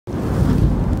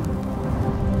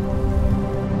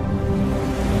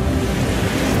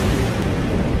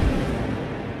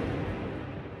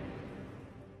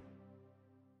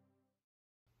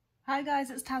Hi guys,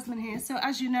 it's Tasman here. So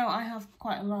as you know, I have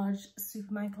quite a large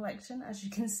Superman collection, as you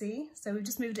can see. So we've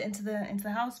just moved it into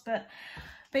the house, but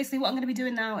basically what I'm going to be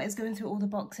doing now is going through all the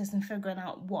boxes and figuring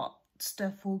out what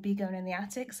stuff will be going in the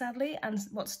attic, sadly, and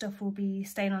what stuff will be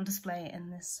staying on display in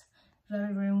this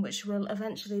very room, which will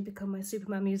eventually become my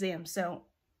Superman museum. So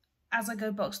as I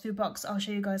go box through box, I'll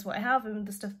show you guys what I have and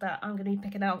the stuff that I'm going to be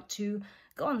picking out to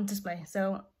go on display.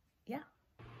 So yeah.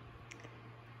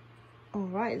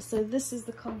 Alright, so this is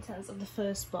the contents of the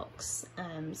first box.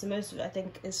 So most of it I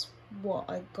think is what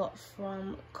I got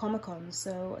from Comic-Con.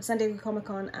 So San Diego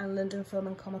Comic-Con and London Film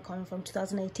and Comic-Con from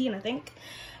 2018 I think.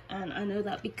 And I know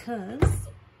that because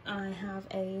I have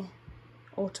a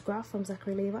autograph from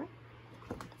Zachary Levi,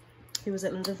 who was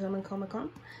at London Film and Comic-Con,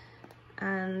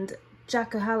 and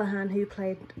Jack O'Hallahan, who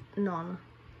played Non.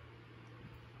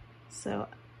 So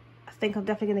I think I'm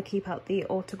definitely going to keep out the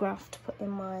autograph to put in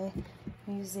my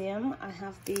museum. I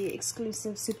have the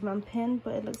exclusive Superman pin,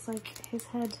 but it looks like his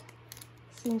head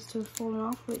seems to have fallen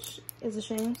off, which is a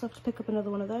shame, so I have to pick up another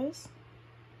one of those.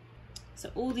 So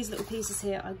all these little pieces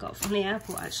here I got from the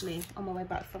airport actually on my way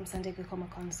back from San Diego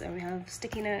Comic-Con. So we have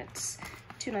sticky notes,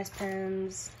 2 nice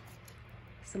pens,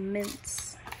 some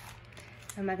mints,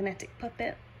 a magnetic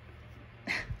puppet,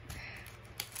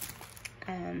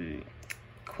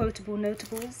 quotable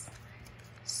notables,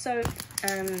 soap,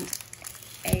 and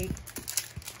a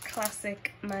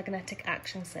classic magnetic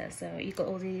action set. So you've got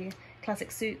all the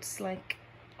classic suits like,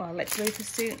 well, Lex Luthor's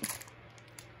suit,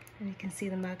 and you can see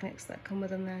the magnets that come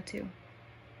with them there too.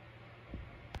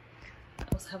 I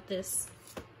also have this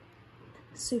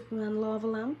Superman lava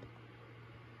lamp,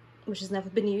 which has never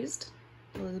been used,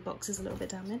 although the box is a little bit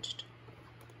damaged.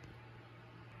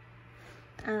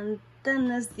 And then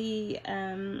there's the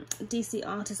DC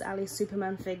Artist Alley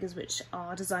Superman figures, which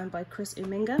are designed by Chris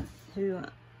Uminga, who,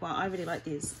 well, I really like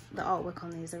these. The artwork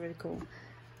on these are really cool.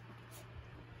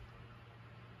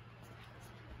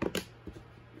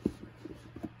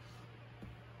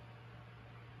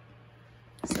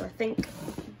 So I think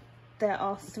there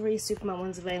are 3 Superman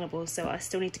ones available, so I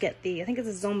still need to get the, I think it's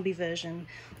a zombie version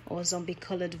or a zombie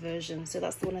coloured version, so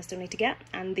that's the one I still need to get.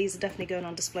 And these are definitely going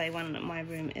on display when my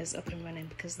room is up and running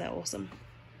because they're awesome.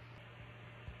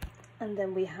 And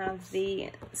then we have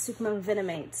the Superman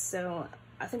Venomates. So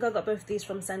I think I got both of these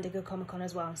from San Diego Comic-Con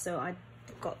as well. So I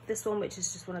got this one, which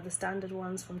is just one of the standard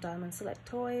ones from Diamond Select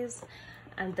Toys,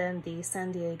 and then the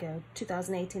San Diego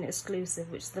 2018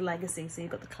 exclusive, which is the Legacy. So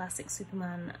you've got the classic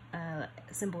Superman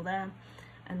symbol there,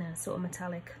 and then a sort of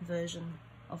metallic version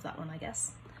of that one, I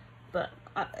guess. But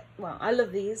I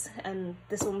love these, and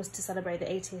this one was to celebrate the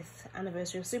 80th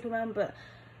anniversary of Superman, but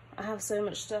I have so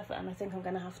much stuff and I think I'm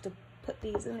gonna have to put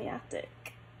these in the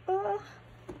attic. And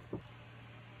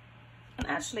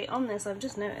actually on this, I've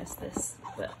just noticed this,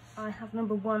 but I have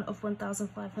number 1 of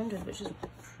 1,500, which is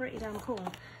pretty damn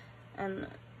cool. And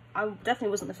I definitely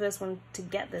wasn't the first one to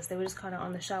get this, they were just kind of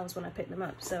on the shelves when I picked them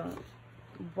up, so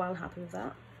I'm well happy with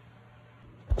that.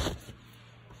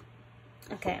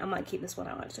 Okay, I might keep this one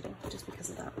out actually, just because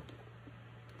of that.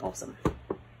 Awesome.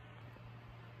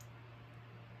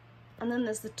 And then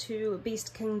there's the 2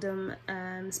 Beast Kingdom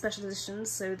special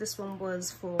editions. So this one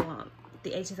was for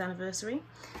the 80th anniversary,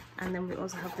 and then we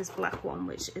also have this black one,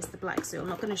 which is the black suit. I'm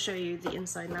not going to show you the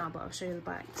inside now, but I'll show you the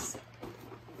backs.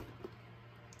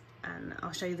 And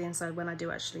I'll show you the inside when I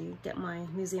do actually get my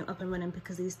museum up and running,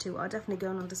 because these 2 are definitely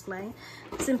going on display.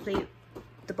 Simply,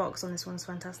 the box on this one's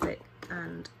fantastic,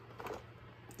 and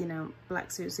you know,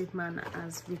 black suit Superman,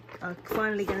 as we are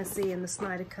finally going to see in the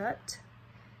Snyder Cut.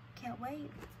 Can't wait.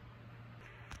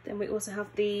 Then we also have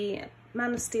the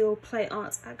Man of Steel Play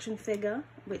Arts action figure,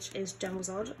 which is General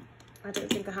Zod. I don't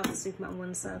think I have the Superman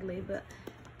one, sadly, but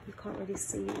you can't really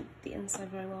see the inside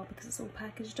very well because it's all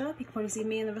packaged up. You can probably see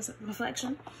me in the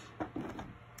reflection.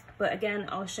 But again,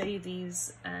 I'll show you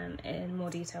these in more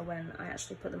detail when I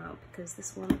actually put them out, because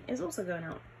this one is also going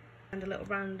out. And a little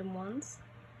random ones.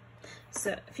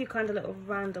 So a few kind of little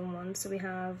random ones. So we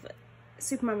have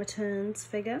Superman Returns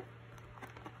figure.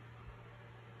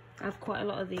 I have quite a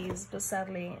lot of these, but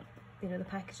sadly, you know, the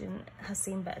packaging has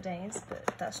seen better days, but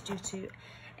that's due to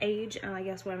age and I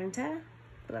guess wear and tear.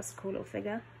 But that's a cool little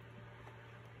figure.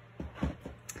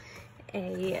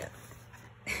 This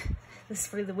is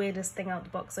probably the weirdest thing out of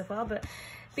the box so far, but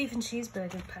beef and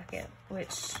cheeseburger packet,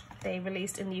 which they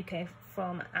released in the UK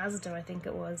from Asda, I think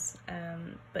it was.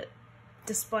 But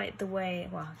despite the way,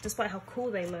 well, despite how cool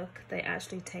they look, they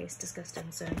actually taste disgusting.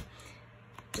 So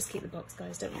just keep the box,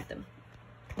 guys, don't read them.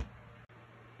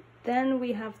 Then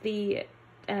we have the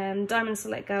Diamond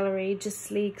Select Gallery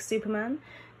Justice League Superman,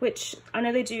 which I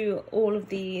know they do all of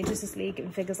the Justice League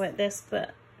in figures like this,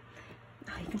 but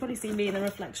You can probably see me in the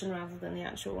reflection rather than the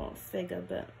actual figure,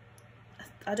 but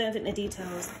I don't think the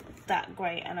detail's that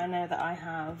great, and I know that I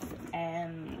have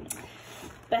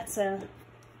better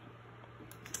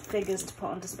figures to put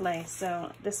on display,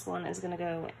 so this one is going to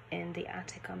go in the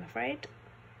attic, I'm afraid.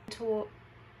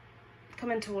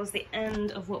 Coming towards the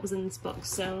end of what was in this box,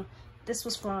 so this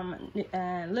was from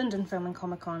London Film and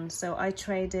Comic Con, so I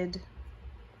traded,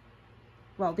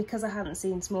 well, because I hadn't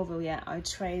seen Smallville yet, I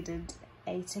traded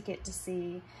a ticket to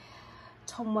see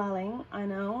Tom Welling. I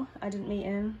know, I didn't meet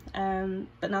him,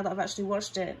 but now that I've actually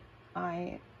watched it,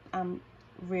 I am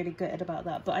really gutted about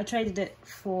that. But I traded it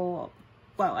for,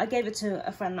 well, I gave it to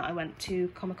a friend that I went to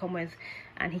Comic-Con with,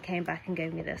 and he came back and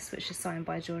gave me this, which is signed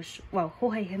by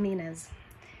Jorge Jimenez.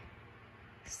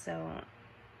 So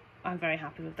I'm very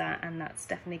happy with that, and that's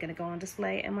definitely going to go on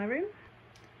display in my room.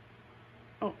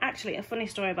 Oh, actually, a funny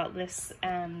story about this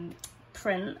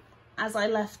print. As I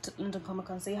left London Comic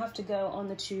Con, so you have to go on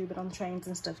the tube and on trains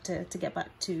and stuff to get back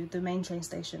to the main train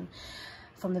station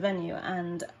from the venue,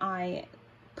 and I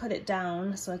put it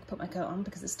down so I could put my coat on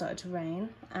because it started to rain,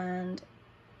 and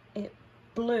it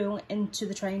blew into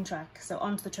the train track, so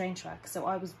onto the train track. So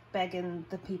I was begging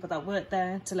the people that worked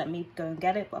there to let me go and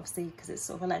get it, but obviously because it's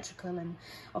sort of electrical and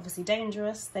obviously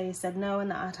dangerous, they said no, and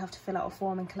that I'd have to fill out a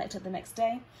form and collect it the next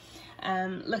day.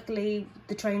 Luckily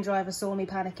the train driver saw me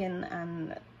panicking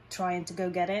and trying to go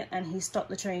get it, and he stopped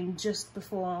the train just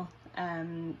before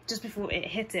it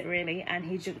hit it, really, and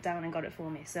he jumped down and got it for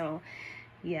me. So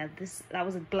yeah, that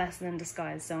was a blessing in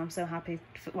disguise, so I'm so happy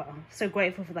well, so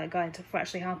grateful for that guy for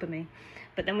actually helping me.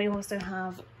 But then we also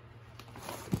have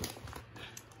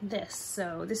this.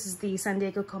 So this is the San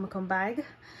Diego Comic-Con bag.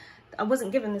 I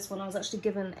wasn't given this one, I was actually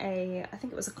given I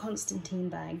think it was a Constantine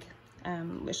bag,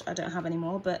 which I don't have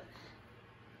anymore, but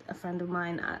a friend of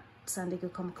mine at San Diego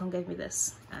Comic-Con gave me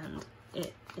this, and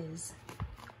it is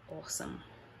awesome.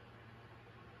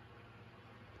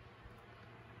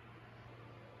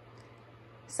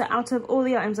 So out of all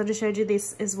the items I just showed you,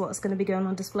 this is what's going to be going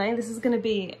on display. This is going to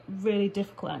be really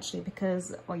difficult actually,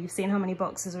 because, well, you've seen how many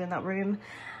boxes are in that room,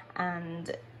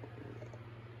 and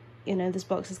you know, this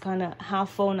box is kind of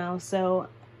half full now, so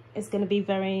it's going to be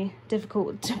very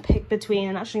difficult to pick between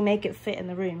and actually make it fit in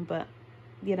the room, but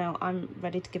you know, I'm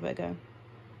ready to give it a go.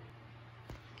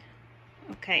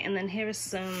 Okay, and then here are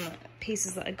some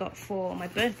pieces that I got for my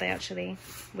birthday actually,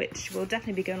 which will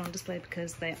definitely be going on display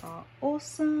because they are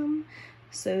awesome.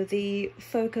 So the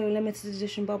Foco limited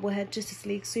edition bobblehead Justice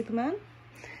League Superman,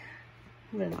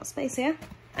 running out of space here,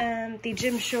 and the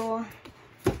Jim Shaw,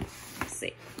 let's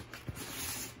see,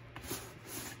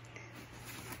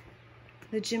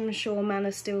 the Jim Shaw Man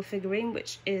of Steel figurine,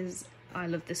 which is, I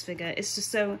love this figure, it's just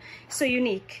so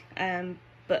unique.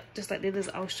 But just like the others,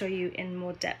 I'll show you in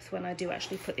more depth when I do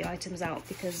actually put the items out,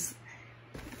 because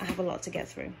I have a lot to get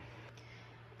through.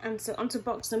 And so onto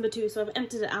box number 2. So I've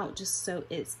emptied it out just so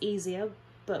it's easier,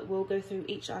 but we'll go through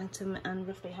each item and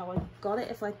roughly how I got it,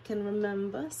 if I can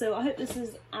remember. So I hope this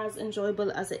is as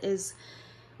enjoyable as it is,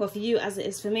 well, for you as it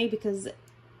is for me, because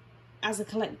as a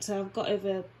collector, I've got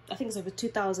over, I think it's over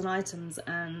 2,000 items,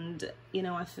 and you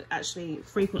know, I actually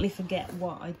frequently forget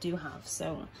what I do have,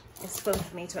 so it's fun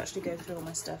for me to actually go through all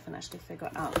my stuff and actually figure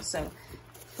it out. So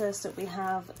first up we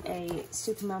have a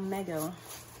Superman Mego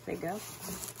figure,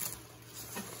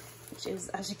 which is,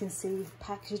 as you can see,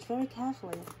 packaged very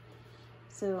carefully.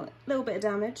 So a little bit of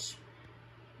damage,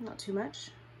 not too much,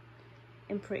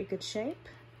 in pretty good shape,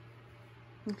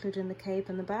 including the cape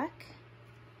and the back.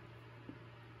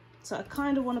 So I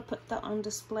kind of want to put that on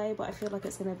display, but I feel like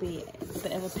it's going to be a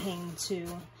bit of a pain to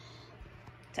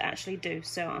actually do,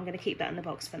 so I'm going to keep that in the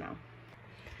box for now.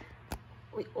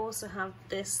 We also have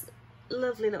this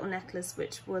lovely little necklace,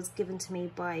 which was given to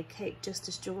me by Cape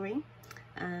Justice Jewelry,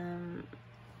 and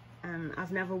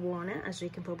I've never worn it, as you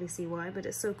can probably see why, but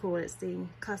it's so cool. It's the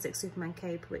classic Superman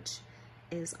cape, which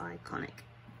is iconic.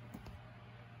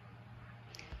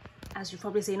 As you've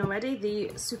probably seen already,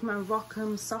 the Superman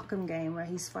Rock'em Sock'em game, where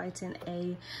he's fighting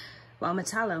a, well,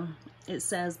 Metallo, it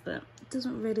says, but it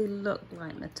doesn't really look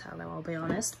like Metallo, I'll be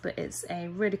honest, but it's a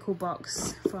really cool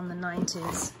box from the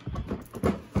 90s.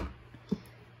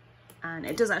 And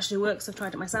it does actually work, so I've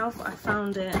tried it myself. I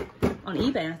found it on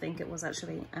eBay, I think it was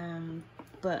actually,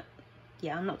 but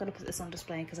yeah, I'm not going to put this on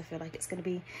display because I feel like it's going to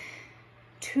be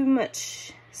too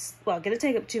much, well, going to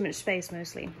take up too much space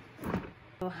mostly.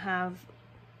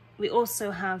 We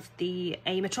also have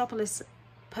a Metropolis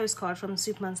postcard from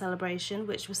Superman Celebration,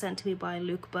 which was sent to me by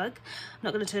Luke Bug. I'm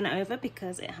not going to turn it over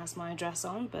because it has my address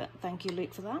on, but thank you,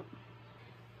 Luke, for that.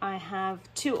 I have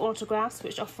 2 autographs,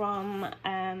 which are from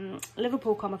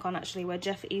Liverpool Comic Con, actually, where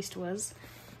Jeff East was.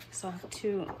 So I have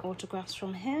 2 autographs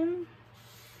from him.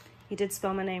 He did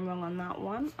spell my name wrong on that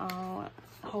one. I'll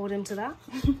hold him to that.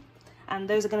 And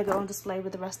those are going to go on display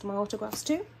with the rest of my autographs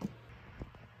too.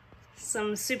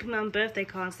 Some Superman birthday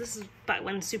cards. This is back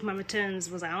when Superman Returns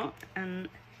was out, and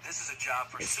this is a job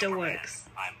for it still Superman. works.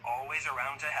 I'm always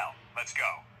around to help. Let's go.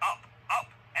 Up, up,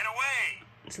 and away!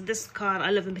 So this card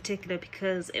I love in particular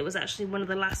because it was actually one of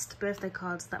the last birthday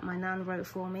cards that my nan wrote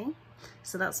for me.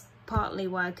 So that's partly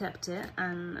why I kept it,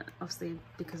 and obviously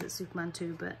because it's Superman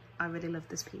 2, but I really love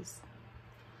this piece.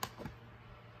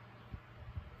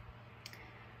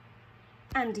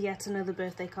 And yet another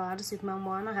birthday card, Superman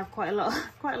 1. I have quite a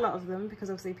lot of them because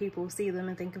obviously people see them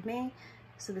and think of me.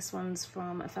 So this one's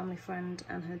from a family friend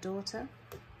and her daughter.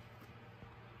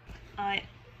 I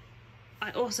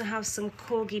also have some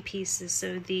Corgi pieces,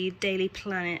 so the Daily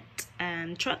Planet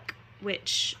truck,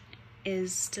 which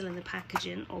is still in the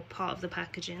packaging, or part of the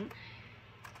packaging.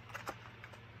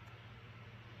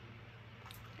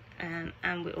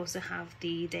 And we also have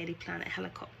the Daily Planet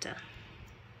helicopter,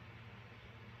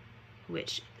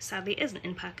 which sadly isn't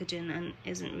in packaging and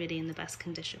isn't really in the best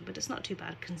condition, but it's not too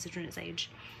bad considering its age.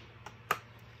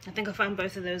 I think I found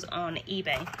both of those on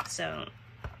eBay, so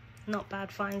not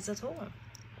bad finds at all.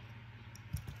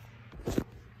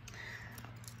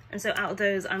 And so out of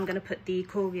those, I'm going to put the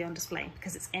Corgi on display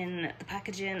because it's in the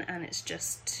packaging and it's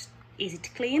just easy to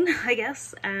clean, I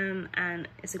guess, and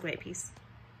it's a great piece.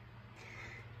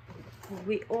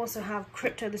 We also have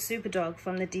Crypto the Superdog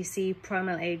from the DC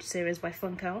Primal Age series by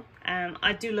Funko.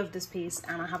 I do love this piece,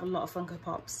 and I have a lot of Funko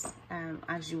Pops,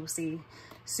 as you will see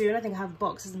soon. I think I have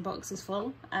boxes and boxes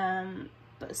full,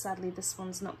 but sadly this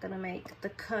one's not going to make the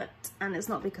cut, and it's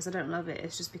not because I don't love it,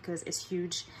 it's just because it's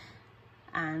huge,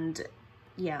 and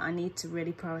yeah, I need to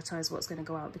really prioritize what's going to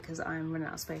go out because I'm running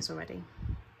out of space already.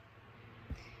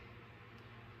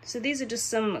 So these are just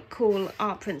some cool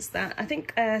art prints that I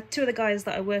think two of the guys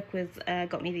that I work with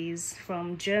got me these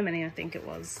from Germany, I think it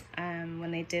was,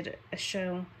 when they did a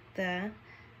show there,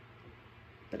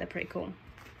 but they're pretty cool.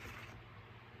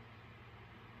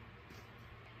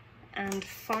 And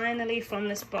finally from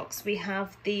this box we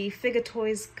have the Figure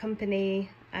Toys Company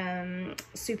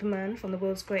Superman from the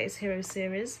World's Greatest Hero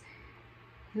series.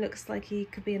 Looks like he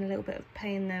could be in a little bit of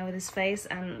pain there with his face,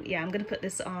 and yeah, I'm going to put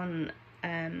this on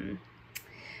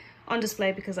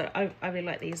display because I really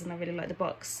like these, and I really like the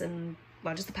box, and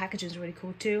well, just the packaging is really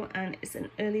cool too, and it's an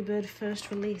early bird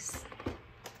first release.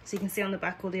 So you can see on the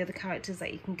back all the other characters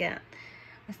that you can get.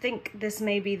 I think this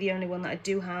may be the only one that I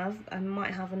do have. I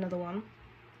might have another one,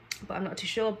 but I'm not too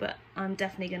sure, but I'm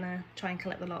definitely gonna try and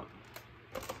collect the lot.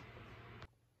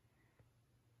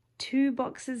 2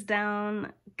 boxes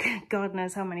down, God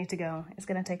knows how many to go. It's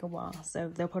gonna take a while, so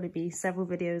there'll probably be several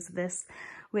videos of this,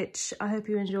 which I hope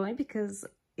you enjoy because,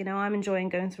 you know, I'm enjoying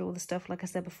going through all the stuff. Like I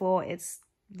said before, it's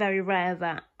very rare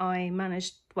that I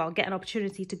get an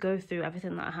opportunity to go through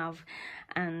everything that I have.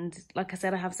 And like I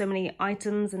said, I have so many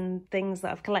items and things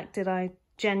that I've collected, I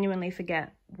genuinely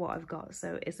forget what I've got.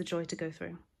 So it's a joy to go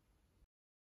through.